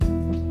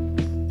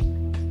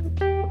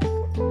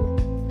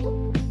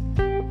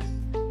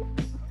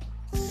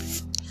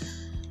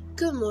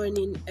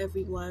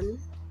everyone.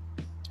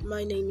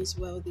 My name is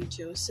Wealthy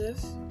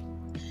Joseph,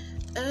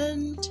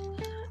 and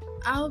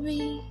I'll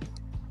be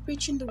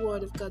preaching the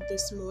Word of God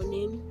this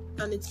morning,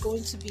 and it's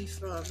going to be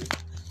from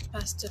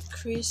Pastor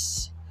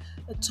Chris,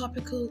 a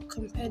topical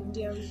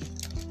compendium.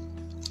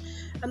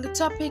 And the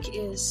topic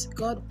is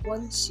God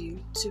wants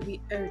you to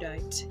be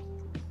erudite.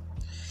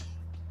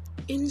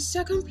 In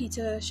 2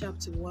 Peter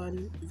chapter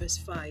 1, verse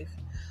 5,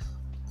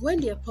 when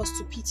the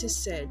Apostle Peter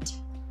said,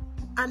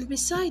 "And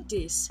beside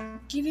this,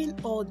 giving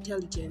all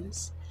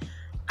diligence,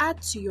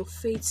 add to your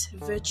faith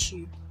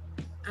virtue,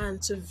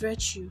 and to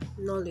virtue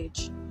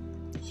knowledge."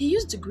 He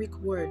used the Greek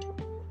word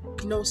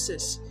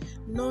gnosis,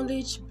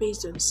 knowledge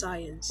based on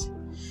science.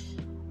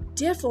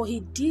 Therefore, he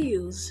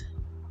deals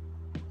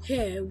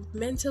here with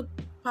mental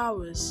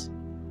powers.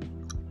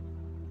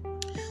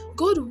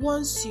 God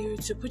wants you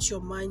to put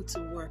your mind to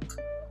work.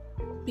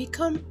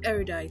 Become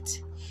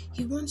erudite.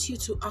 He wants you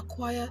to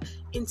acquire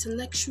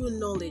intellectual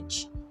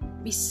knowledge.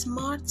 Be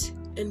smart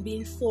and be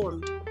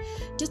informed.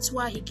 That's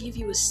why he gave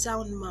you a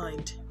sound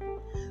mind.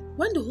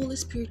 When the Holy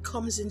Spirit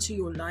comes into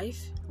your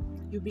life,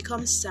 you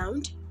become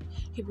sound.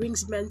 He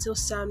brings mental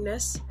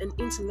soundness and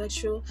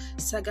intellectual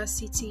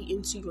sagacity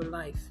into your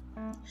life.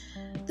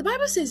 The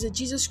Bible says that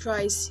Jesus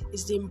Christ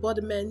is the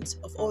embodiment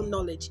of all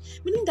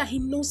knowledge, meaning that he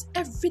knows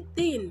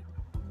everything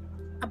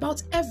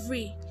about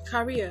every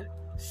career,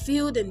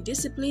 field, and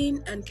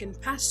discipline, and can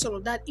pass some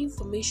of that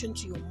information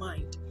to your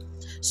mind,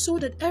 so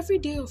that every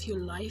day of your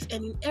life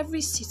and in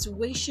every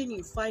situation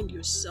you find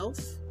yourself,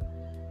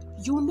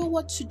 you know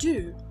what to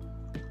do.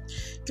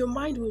 Your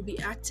mind will be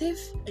active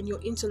and your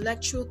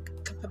intellectual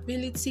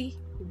capability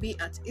will be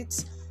at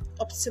its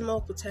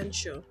optimal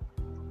potential.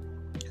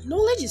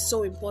 Knowledge is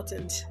so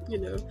important,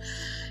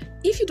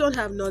 If you don't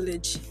have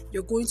knowledge,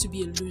 you're going to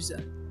be a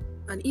loser.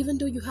 And even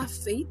though you have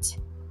faith,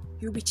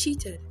 you'll be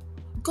cheated.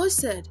 God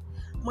said,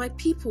 "My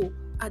people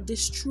are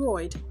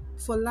destroyed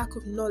for lack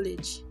of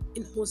knowledge,"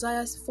 in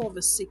Hosea 4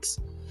 verse 6.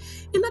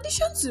 In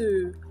addition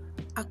to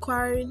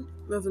acquiring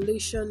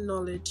revelation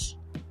knowledge,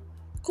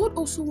 God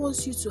also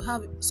wants you to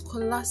have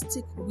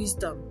scholastic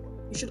wisdom.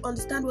 You should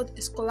understand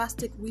what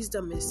scholastic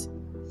wisdom is.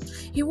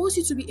 He wants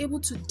you to be able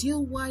to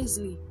deal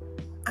wisely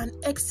and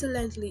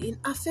excellently in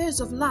affairs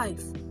of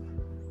life.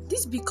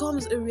 This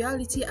becomes a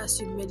reality as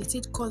you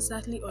meditate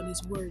constantly on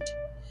His Word.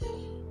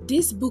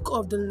 "This book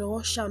of the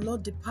law shall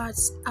not depart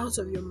out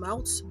of your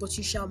mouth, but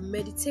you shall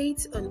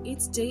meditate on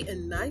it day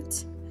and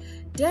night.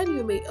 Then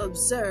you may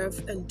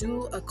observe and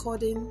do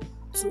according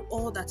to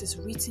all that is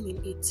written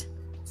in it.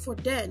 For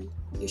then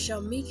you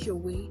shall make your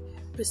way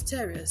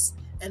prosperous,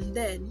 and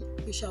then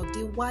you shall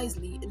deal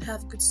wisely and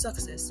have good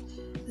success."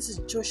 This is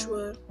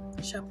Joshua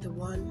chapter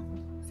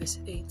 1, verse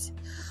 8.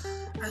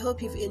 I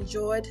hope you've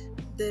enjoyed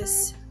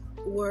this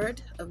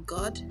word of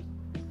God.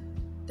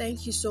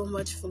 Thank you so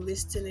much for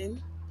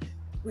listening.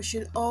 We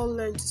should all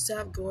learn to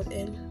serve God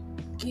and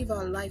give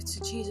our life to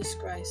Jesus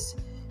Christ,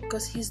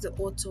 because He's the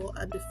author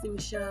and the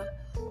finisher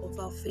of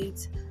our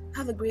faith.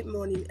 Have a great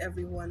morning,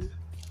 everyone.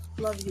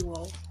 Love you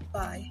all.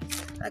 Bye.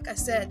 Like I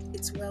said,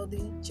 it's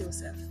Wealthy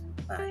Joseph.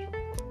 Bye.